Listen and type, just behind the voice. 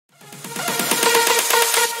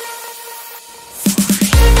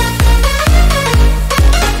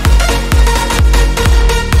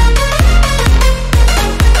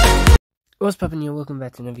What's poppin', y'all? Welcome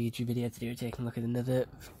back to another YouTube video. Today we're taking a look at another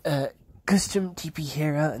custom TP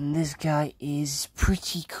hero, and this guy is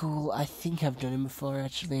pretty cool. I think I've done him before,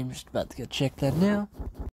 actually. I'm just about to go check that now.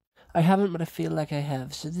 I haven't, but I feel like I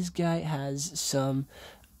have. So this guy has some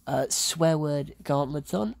swear word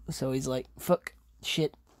gauntlets on. So he's like, fuck,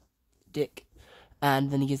 shit, dick. And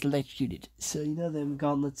then he gets electrocuted. So you know them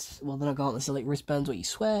gauntlets, well, they're not gauntlets, they're like wristbands where you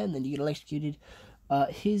swear and then you get electrocuted.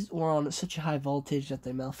 His were on such a high voltage that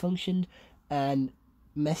they malfunctioned and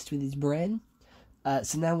messed with his brain.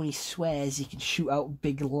 So now when he swears, he can shoot out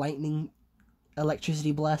big lightning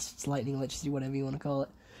electricity blasts, lightning electricity, whatever you want to call it.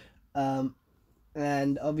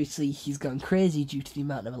 And obviously he's gone crazy due to the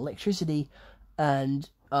amount of electricity, and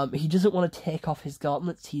he doesn't want to take off his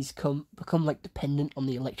gauntlets. He's become like dependent on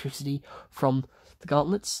the electricity from the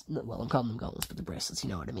gauntlets. Well, I'm calling them gauntlets, but the bracelets, you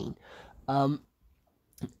know what I mean.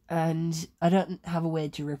 And I don't have a way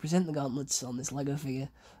to represent the gauntlets on this Lego figure,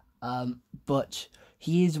 but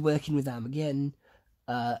he is working with Armageddon,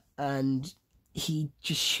 and he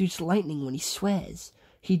just shoots lightning when he swears.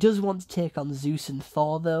 He does want to take on Zeus and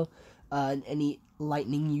Thor, though, and any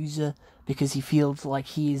lightning user, because he feels like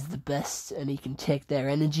he is the best and he can take their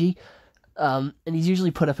energy. And he's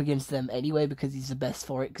usually put up against them anyway because he's the best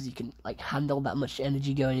for it, because he can like handle that much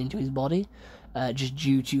energy going into his body, just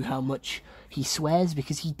due to how much he swears,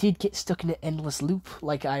 because he did get stuck in an endless loop,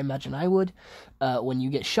 like I imagine I would. When you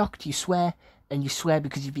get shocked, you swear, and you swear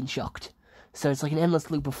because you've been shocked. So it's like an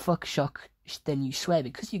endless loop of fuck, shock, then you swear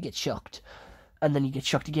because you get shocked, and then you get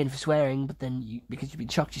shocked again for swearing, but then because you've been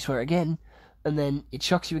shocked, you swear again, and then it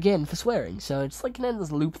shocks you again for swearing. So it's like an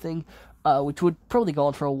endless loop thing, which would probably go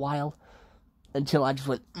on for a while, until I just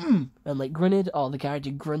went, and like grunted, or the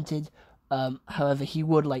character grunted. However, he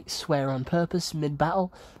would like swear on purpose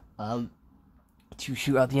mid-battle, to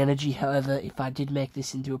shoot out the energy. However, if I did make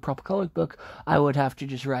this into a proper comic book, I would have to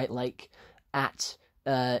just write like, @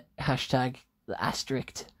 hashtag the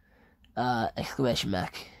asterisk, exclamation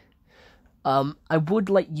mark. I would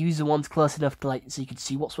like use the ones close enough to like, so you could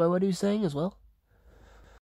see what swear word he was saying as well.